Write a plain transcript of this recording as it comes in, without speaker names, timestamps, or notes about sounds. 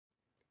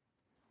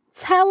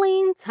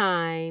Telling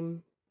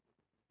time.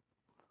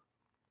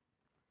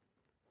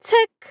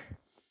 Tick.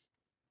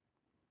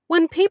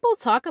 When people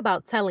talk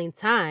about telling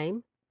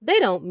time, they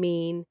don't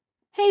mean,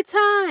 hey,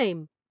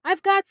 time,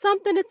 I've got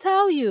something to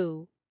tell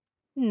you.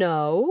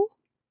 No.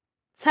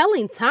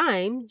 Telling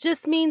time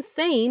just means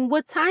saying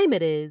what time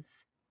it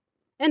is.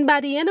 And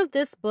by the end of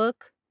this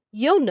book,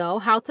 you'll know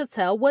how to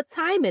tell what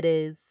time it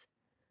is.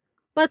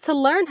 But to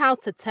learn how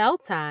to tell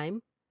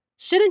time,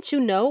 shouldn't you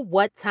know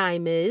what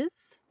time is?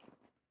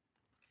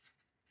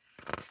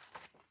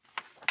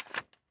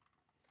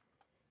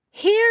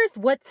 Here's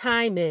what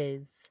time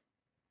is.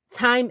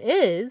 Time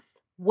is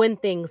when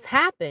things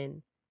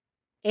happen,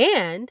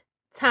 and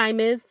time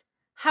is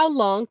how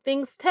long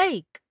things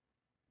take.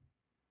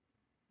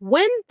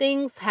 When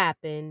things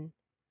happen,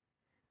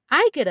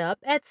 I get up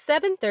at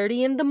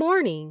 7:30 in the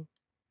morning.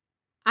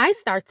 I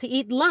start to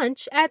eat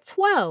lunch at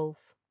 12.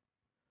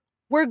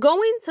 We're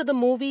going to the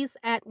movies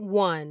at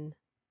 1.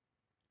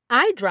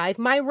 I drive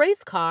my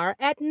race car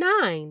at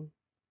 9.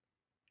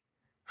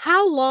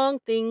 How long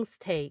things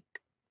take.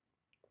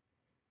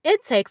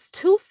 It takes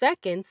 2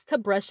 seconds to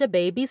brush a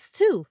baby's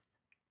tooth.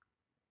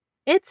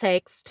 It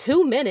takes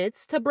 2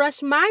 minutes to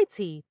brush my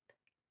teeth.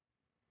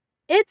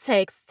 It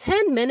takes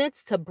 10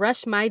 minutes to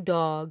brush my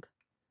dog,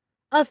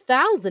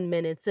 1,000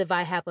 minutes if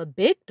I have a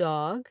big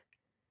dog,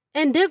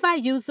 and if I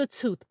use a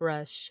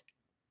toothbrush.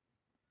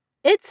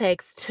 It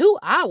takes 2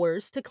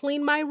 hours to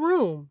clean my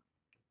room.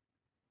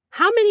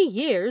 How many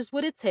years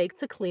would it take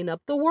to clean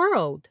up the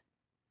world?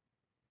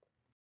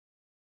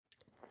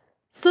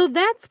 So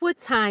that's what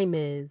time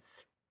is,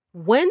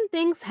 when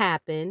things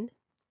happen,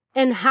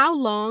 and how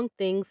long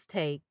things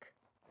take.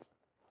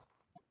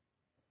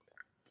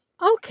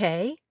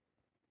 Okay,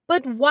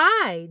 but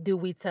why do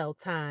we tell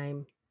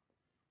time?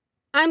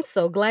 I'm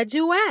so glad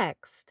you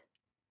asked.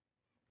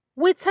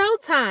 We tell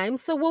time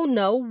so we'll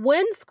know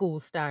when school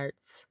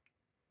starts.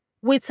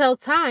 We tell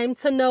time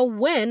to know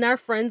when our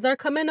friends are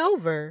coming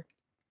over.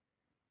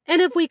 And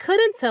if we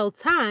couldn't tell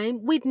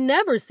time, we'd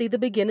never see the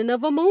beginning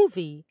of a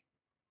movie.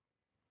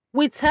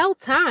 We tell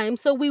time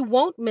so we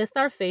won't miss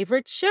our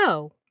favorite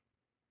show.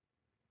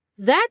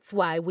 That's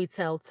why we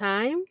tell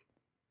time.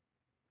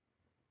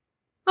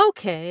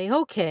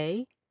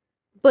 Okay.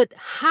 But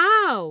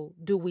how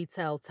do we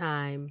tell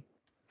time?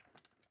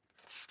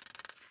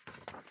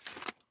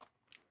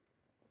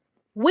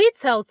 We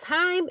tell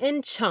time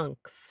in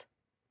chunks.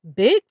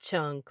 Big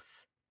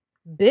chunks.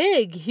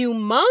 Big,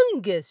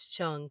 humongous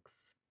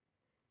chunks.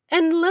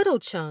 And little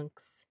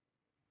chunks.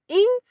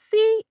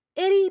 Eensy,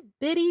 itty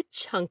bitty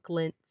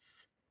chunklets.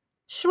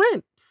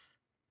 Shrimps.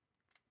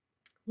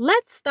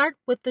 Let's start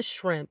with the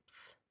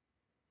shrimps.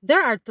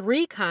 There are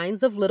 3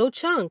 kinds of little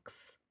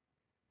chunks.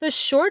 The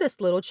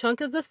shortest little chunk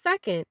is the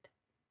second.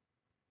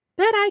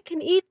 Bet I can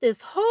eat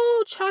this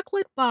whole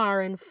chocolate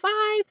bar in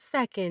 5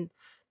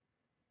 seconds.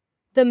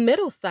 The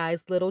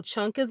middle-sized little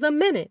chunk is a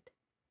minute.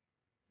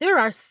 There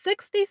are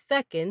 60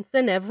 seconds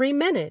in every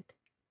minute.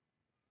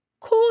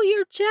 Cool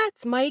your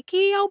jets,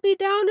 Mikey. I'll be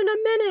down in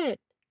a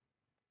minute.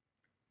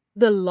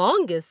 The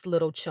longest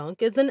little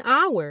chunk is an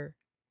hour.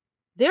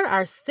 There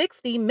are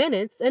 60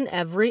 minutes in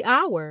every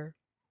hour.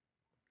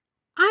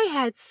 I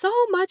had so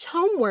much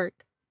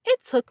homework.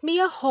 It took me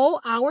a whole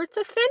hour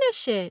to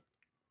finish it.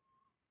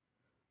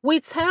 We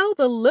tell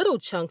the little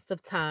chunks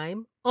of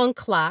time on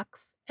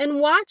clocks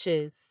and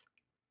watches.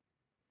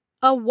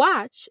 A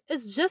watch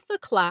is just a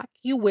clock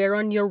you wear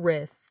on your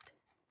wrist.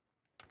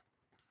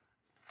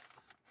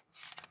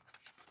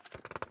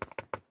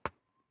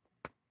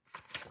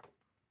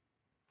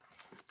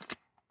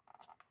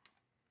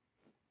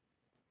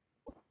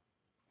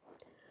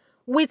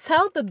 We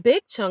tell the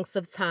big chunks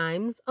of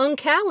times on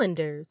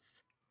calendars.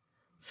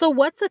 So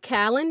what's a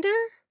calendar?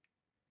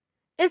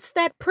 It's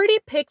that pretty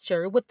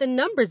picture with the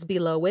numbers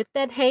below it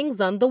that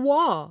hangs on the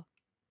wall.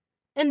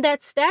 And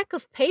that stack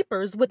of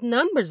papers with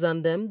numbers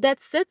on them that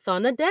sits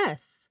on a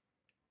desk.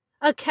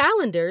 A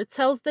calendar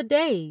tells the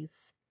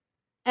days.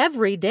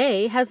 Every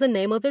day has a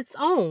name of its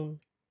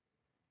own.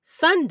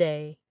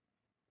 Sunday,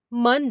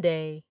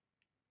 Monday,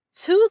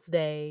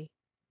 Tuesday,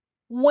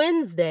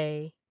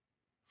 Wednesday,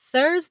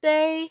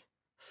 Thursday,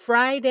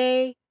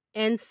 Friday,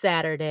 and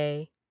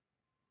Saturday.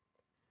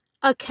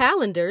 A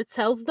calendar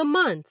tells the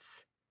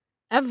months.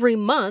 Every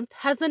month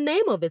has a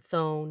name of its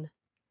own.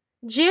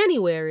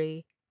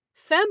 January,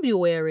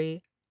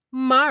 February,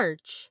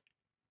 March,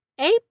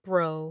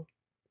 April,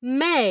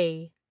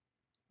 May,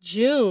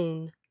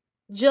 June,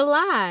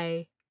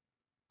 July,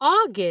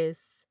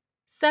 August,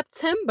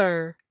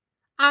 September,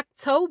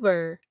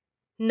 October,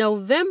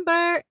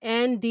 November,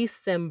 and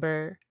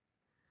December.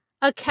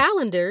 A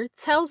calendar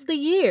tells the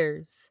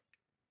years: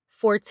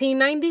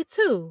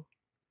 1492,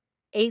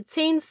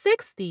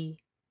 1860,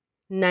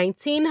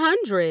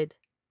 1900,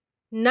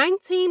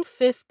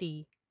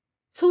 1950,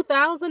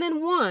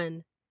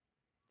 2001,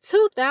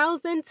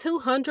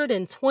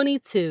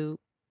 2222.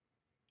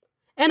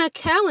 And a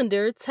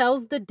calendar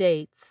tells the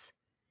dates: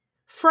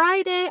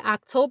 Friday,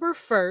 October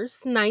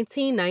 1st,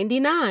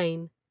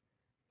 1999,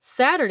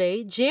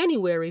 Saturday,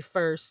 January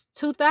 1st,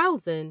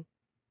 2000,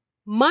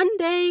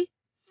 Monday,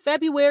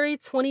 February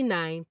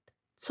 29th,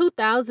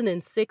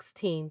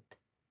 2016.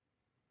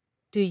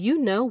 Do you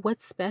know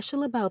what's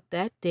special about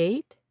that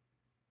date?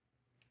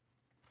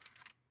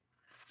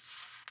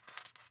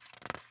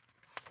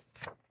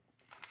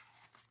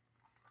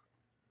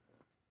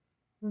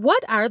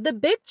 What are the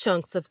big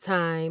chunks of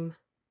time?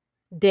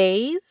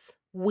 Days,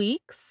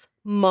 weeks,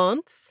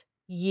 months,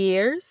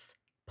 years,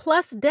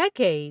 plus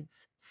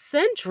decades,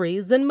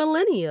 centuries, and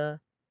millennia.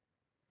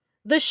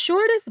 The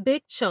shortest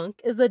big chunk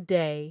is a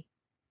day.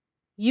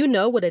 You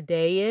know what a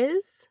day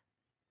is?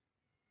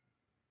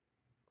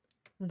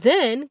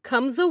 Then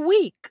comes a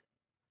week.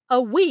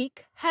 A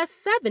week has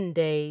 7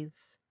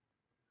 days.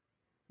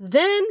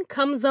 Then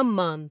comes a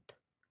month.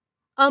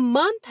 A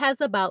month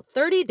has about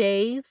 30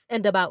 days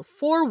and about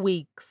 4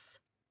 weeks.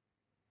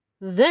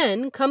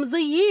 Then comes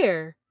a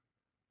year.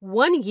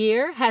 1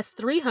 year has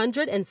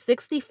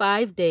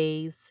 365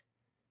 days,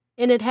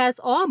 and it has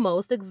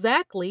almost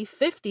exactly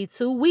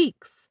 52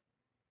 weeks,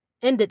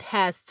 and it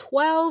has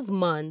 12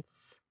 months.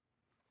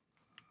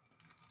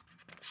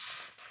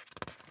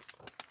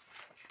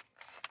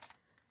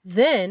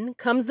 Then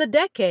comes a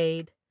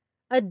decade.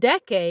 A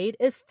decade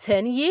is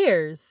 10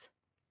 years.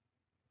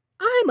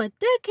 I'm a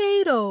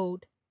decade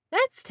old.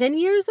 That's 10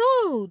 years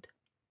old.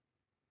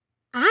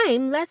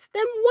 I'm less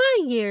than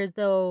 1 year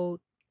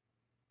old.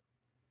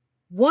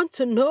 Want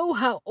to know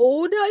how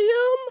old I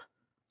am?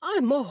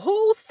 I'm a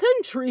whole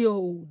century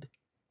old.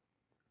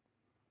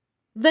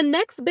 The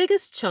next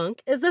biggest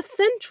chunk is a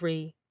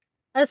century.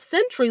 A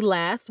century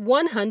lasts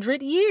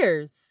 100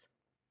 years.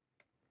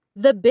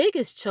 The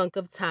biggest chunk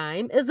of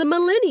time is a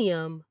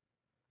millennium.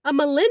 A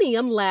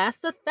millennium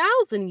lasts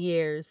 1,000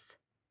 years.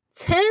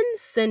 10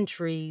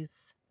 centuries.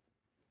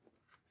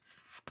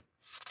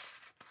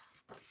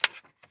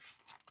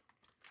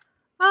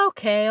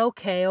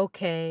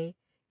 Okay.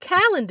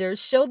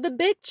 Calendars show the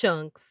big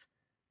chunks,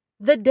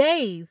 the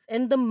days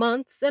and the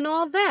months and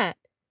all that.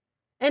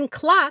 And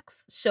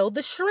clocks show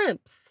the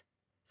shrimps,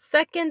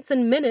 seconds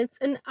and minutes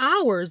and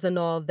hours and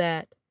all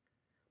that.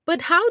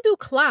 But how do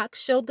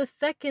clocks show the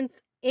seconds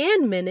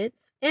and minutes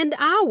and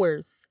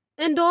hours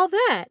and all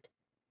that?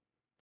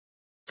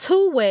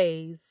 2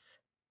 ways,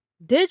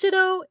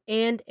 digital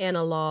and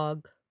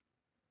analog.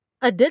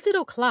 A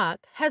digital clock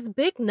has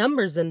big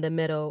numbers in the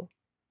middle.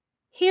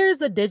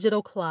 Here's a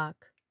digital clock.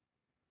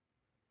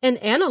 An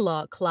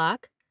analog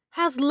clock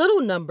has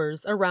little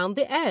numbers around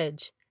the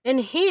edge and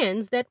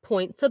hands that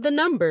point to the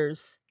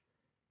numbers.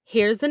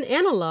 Here's an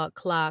analog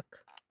clock.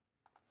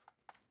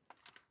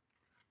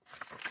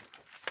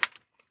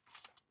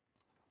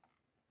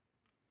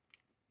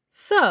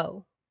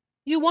 So,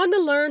 you want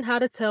to learn how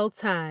to tell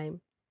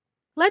time.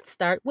 Let's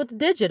start with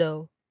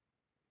digital.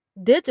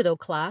 Digital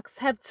clocks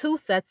have 2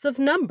 sets of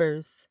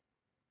numbers.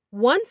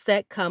 One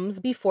set comes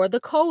before the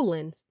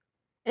colons,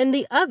 and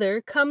the other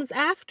comes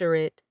after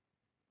it.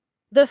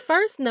 The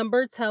first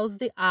number tells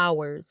the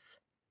hours.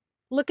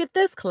 Look at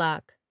this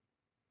clock.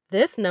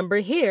 This number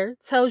here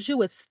tells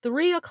you it's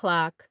 3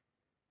 o'clock.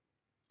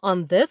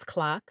 On this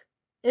clock,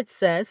 it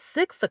says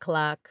 6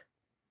 o'clock.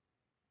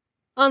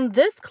 On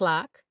this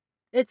clock,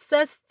 it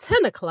says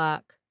 10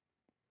 o'clock.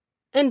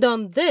 And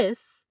on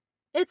this,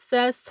 it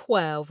says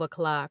 12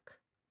 o'clock.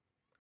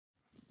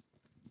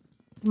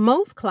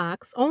 Most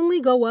clocks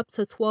only go up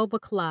to 12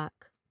 o'clock,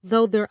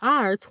 though there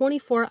are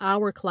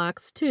 24-hour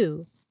clocks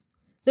too.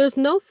 There's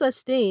no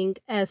such thing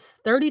as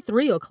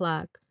 33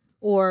 o'clock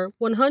or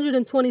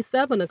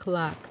 127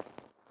 o'clock.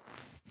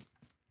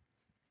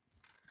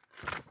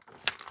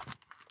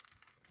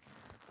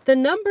 The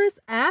numbers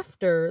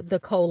after the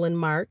colon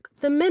mark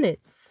the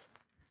minutes.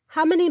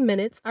 How many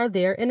minutes are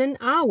there in an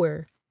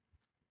hour?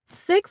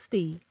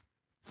 60.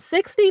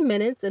 60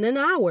 minutes in an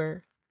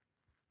hour.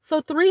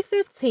 So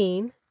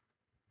 3:15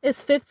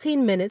 is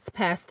 15 minutes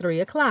past 3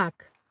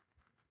 o'clock.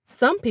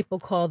 Some people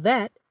call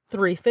that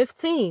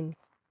 3:15.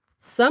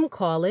 Some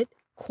call it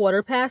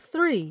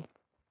 3:15.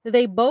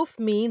 They both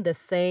mean the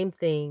same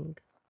thing.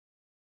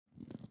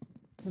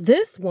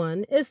 This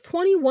one is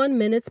 21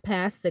 minutes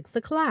past 6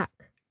 o'clock.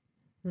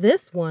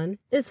 This one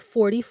is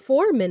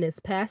 44 minutes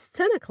past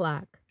 10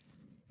 o'clock.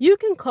 You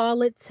can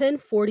call it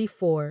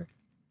 10:44.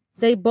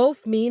 They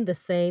both mean the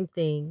same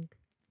thing.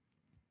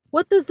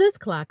 What does this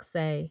clock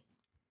say?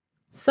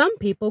 Some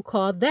people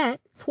call that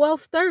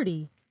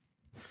 12:30.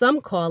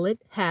 Some call it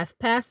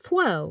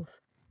 12:30.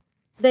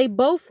 They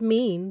both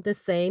mean the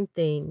same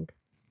thing.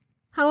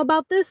 How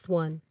about this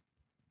one?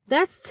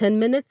 That's 10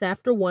 minutes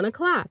after 1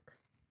 o'clock.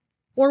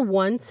 Or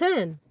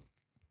 1:10.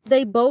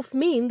 They both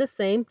mean the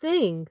same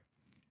thing.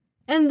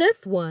 And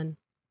this one,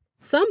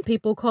 some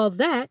people call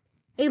that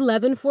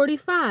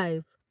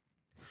 11:45.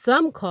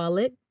 Some call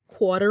it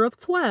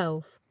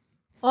 11:45.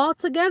 All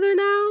together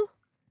now,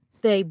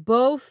 they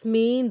both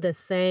mean the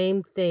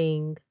same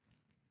thing.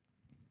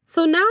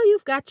 So now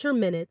you've got your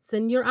minutes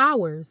and your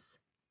hours.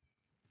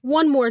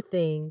 One more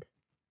thing,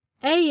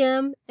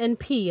 AM and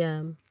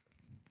PM.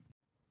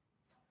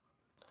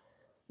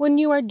 When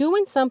you are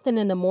doing something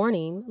in the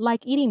morning,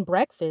 like eating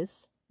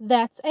breakfast,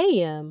 that's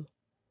AM.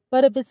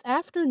 But if it's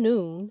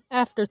afternoon,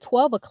 after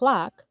 12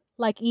 o'clock,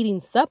 like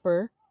eating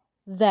supper,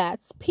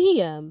 That's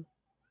p.m.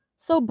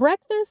 So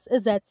breakfast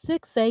is at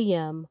 6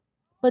 a.m.,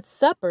 but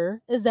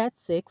supper is at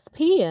 6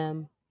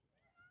 p.m.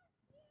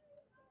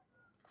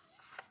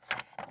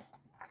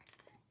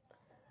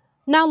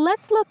 Now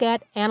let's look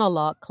at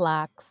analog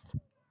clocks.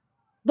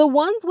 The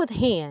ones with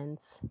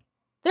hands.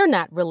 They're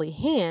not really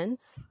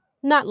hands,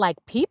 not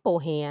like people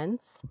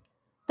hands.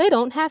 They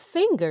don't have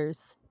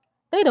fingers.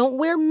 They don't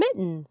wear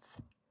mittens.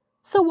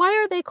 So why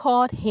are they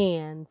called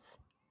hands?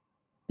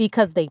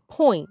 Because they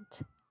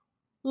point,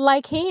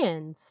 like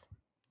hands,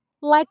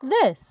 like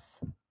this.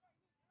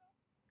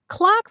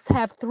 Clocks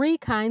have three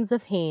kinds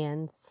of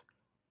hands: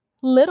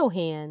 little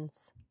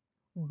hands,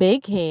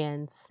 big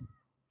hands,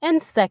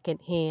 and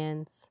second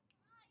hands.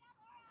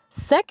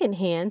 Second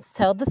hands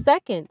tell the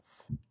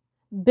seconds.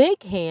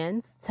 Big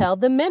hands tell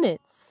the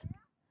minutes.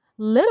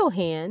 Little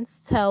hands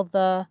tell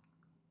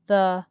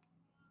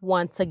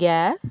want to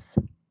guess?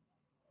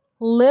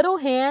 Little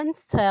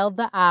hands tell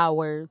the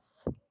hours.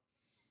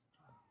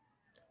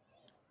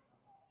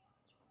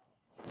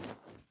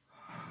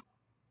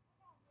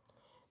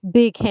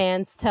 Big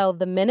hands tell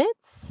the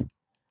minutes.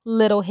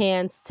 Little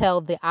hands tell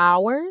the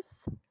hours.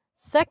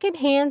 Second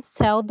hands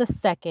tell the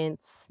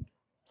seconds.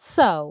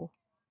 So,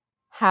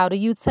 how do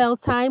you tell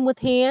time with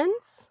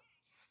hands?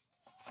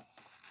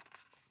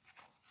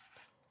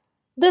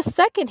 The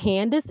second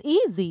hand is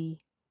easy.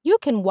 You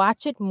can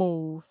watch it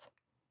move.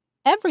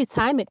 Every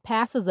time it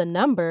passes a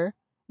number,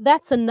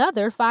 that's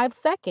another 5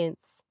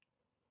 seconds.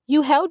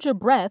 You held your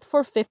breath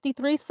for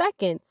 53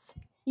 seconds.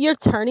 You're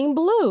turning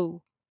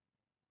blue.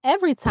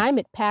 Every time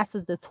it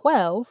passes the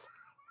 12,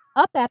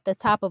 up at the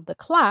top of the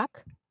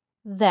clock,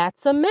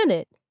 that's a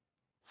minute.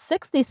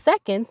 60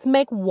 seconds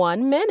make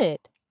 1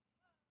 minute.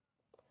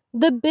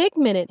 The big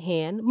minute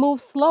hand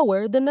moves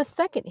slower than the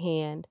second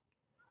hand.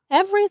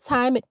 Every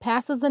time it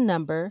passes a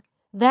number,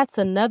 that's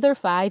another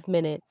 5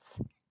 minutes.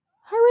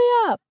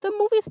 Hurry up, the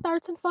movie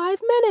starts in 5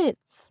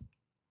 minutes.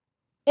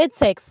 It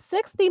takes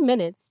 60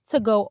 minutes to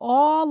go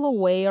all the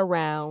way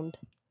around.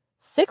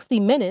 60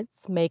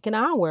 minutes make an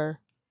hour.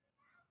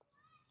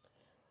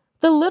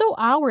 The little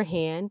hour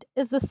hand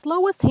is the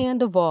slowest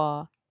hand of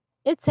all.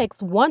 It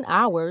takes 1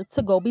 hour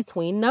to go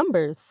between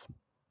numbers.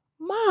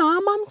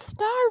 Mom, I'm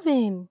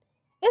starving.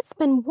 It's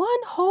been 1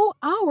 whole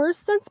hour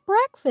since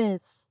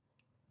breakfast.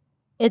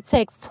 It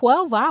takes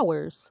 12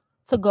 hours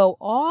to go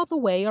all the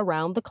way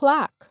around the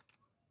clock.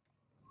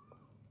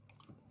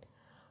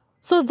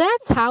 So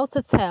that's how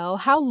to tell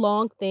how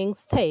long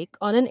things take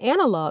on an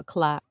analog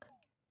clock.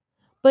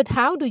 But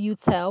how do you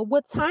tell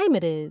what time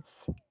it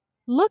is?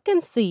 Look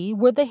and see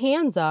where the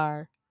hands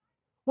are.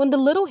 When the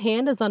little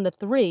hand is on the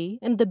 3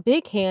 and the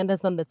big hand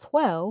is on the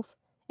 12,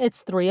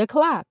 it's 3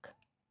 o'clock.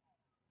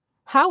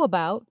 How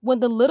about when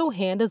the little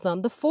hand is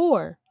on the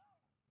 4?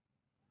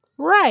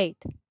 Right,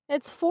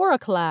 it's 4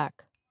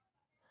 o'clock.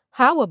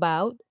 How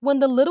about when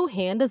the little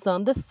hand is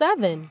on the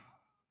 7?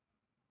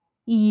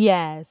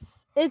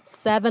 Yes, it's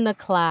 7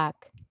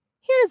 o'clock.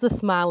 Here's a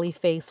smiley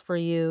face for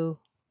you.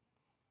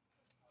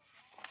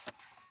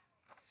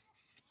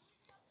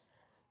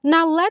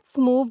 Now let's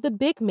move the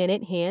big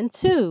minute hand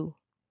too.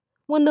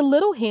 When the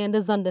little hand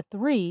is on the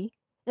 3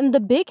 and the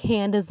big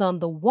hand is on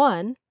the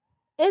 1,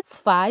 it's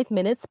 5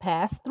 minutes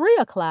past 3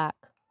 o'clock.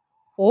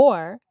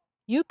 Or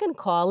you can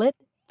call it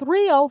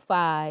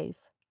 3:05.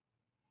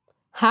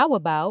 How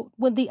about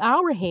when the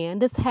hour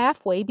hand is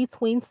halfway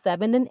between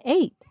 7 and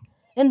 8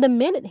 and the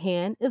minute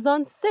hand is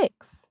on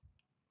 6?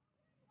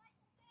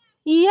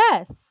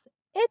 Yes,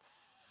 it's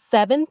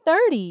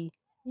 7:30.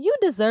 You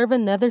deserve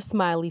another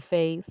smiley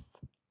face.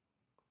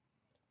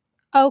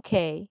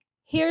 Okay,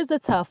 here's a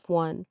tough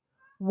one.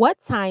 What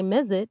time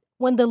is it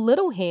when the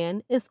little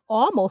hand is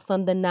almost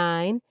on the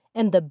 9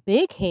 and the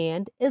big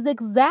hand is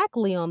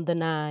exactly on the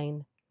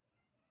 9?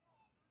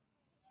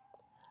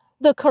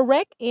 The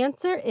correct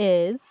answer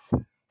is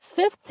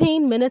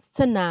 15 minutes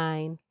to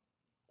 9,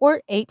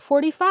 or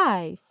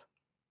 8:45,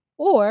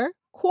 or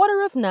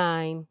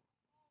 9:15.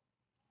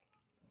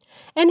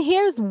 And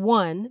here's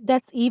one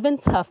that's even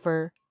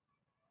tougher.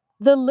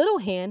 The little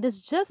hand is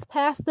just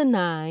past the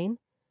 9,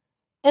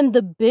 and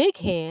the big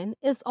hand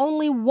is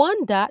only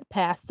 1 dot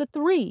past the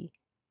 3.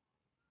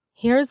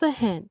 Here's a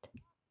hint.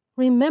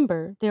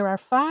 Remember, there are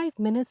 5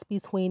 minutes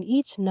between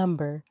each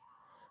number.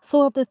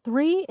 So if the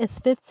 3 is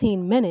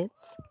 15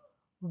 minutes,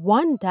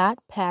 1 dot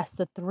past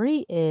the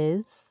 3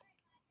 is...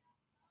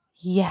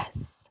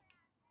 Yes,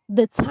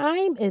 the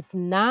time is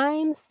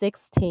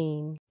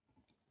 9:16.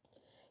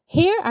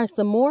 Here are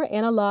some more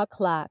analog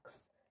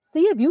clocks.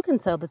 See if you can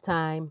tell the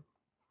time.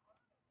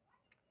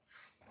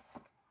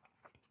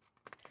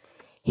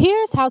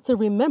 Here's how to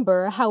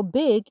remember how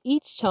big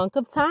each chunk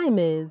of time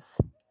is.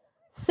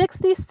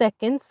 60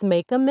 seconds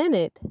make a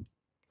minute.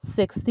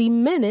 60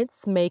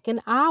 minutes make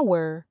an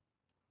hour.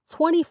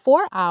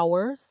 24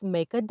 hours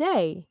make a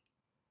day.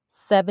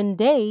 7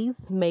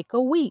 days make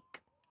a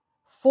week.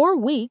 4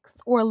 weeks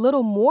or a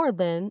little more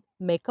than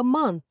make a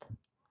month.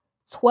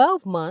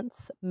 12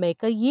 months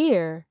make a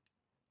year.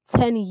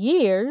 10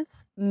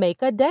 years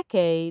make a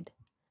decade.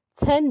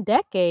 10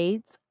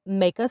 decades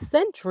make a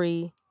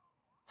century.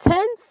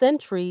 10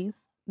 centuries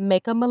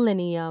make a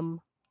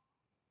millennium.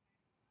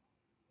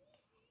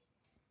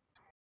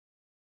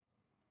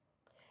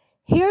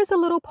 Here's a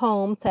little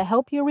poem to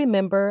help you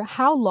remember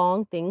how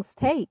long things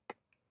take.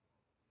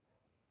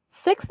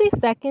 60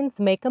 seconds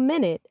make a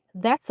minute.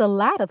 That's a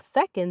lot of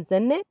seconds,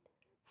 isn't it?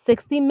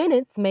 60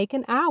 minutes make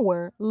an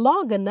hour,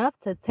 long enough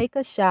to take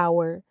a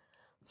shower.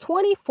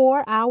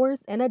 24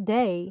 hours in a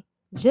day,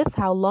 just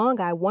how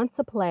long I want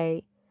to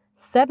play.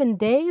 7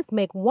 days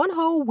make one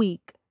whole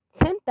week.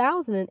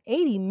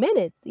 10,080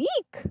 minutes,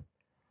 eek!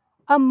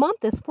 A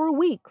month is 4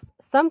 weeks,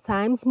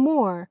 sometimes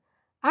more.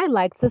 I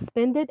like to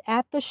spend it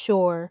at the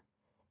shore.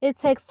 It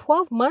takes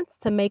 12 months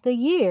to make a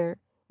year.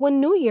 When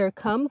New Year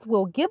comes,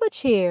 we'll give a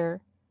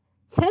cheer.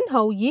 10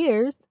 whole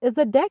years is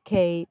a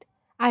decade.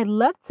 I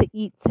love to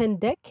eat 10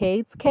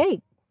 decades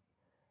cake.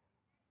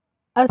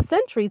 A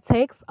century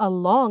takes a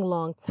long,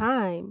 long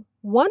time.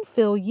 One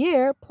full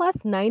year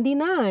plus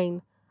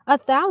 99.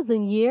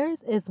 1,000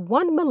 years is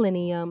one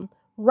millennium.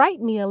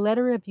 Write me a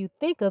letter if you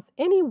think of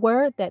any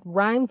word that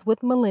rhymes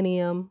with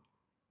millennium.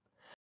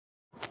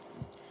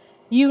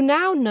 You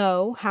now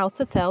know how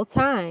to tell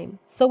time,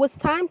 so it's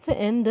time to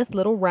end this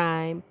little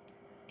rhyme.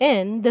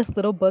 End this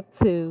little book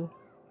too.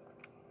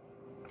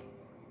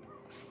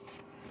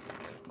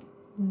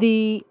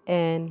 The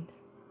end.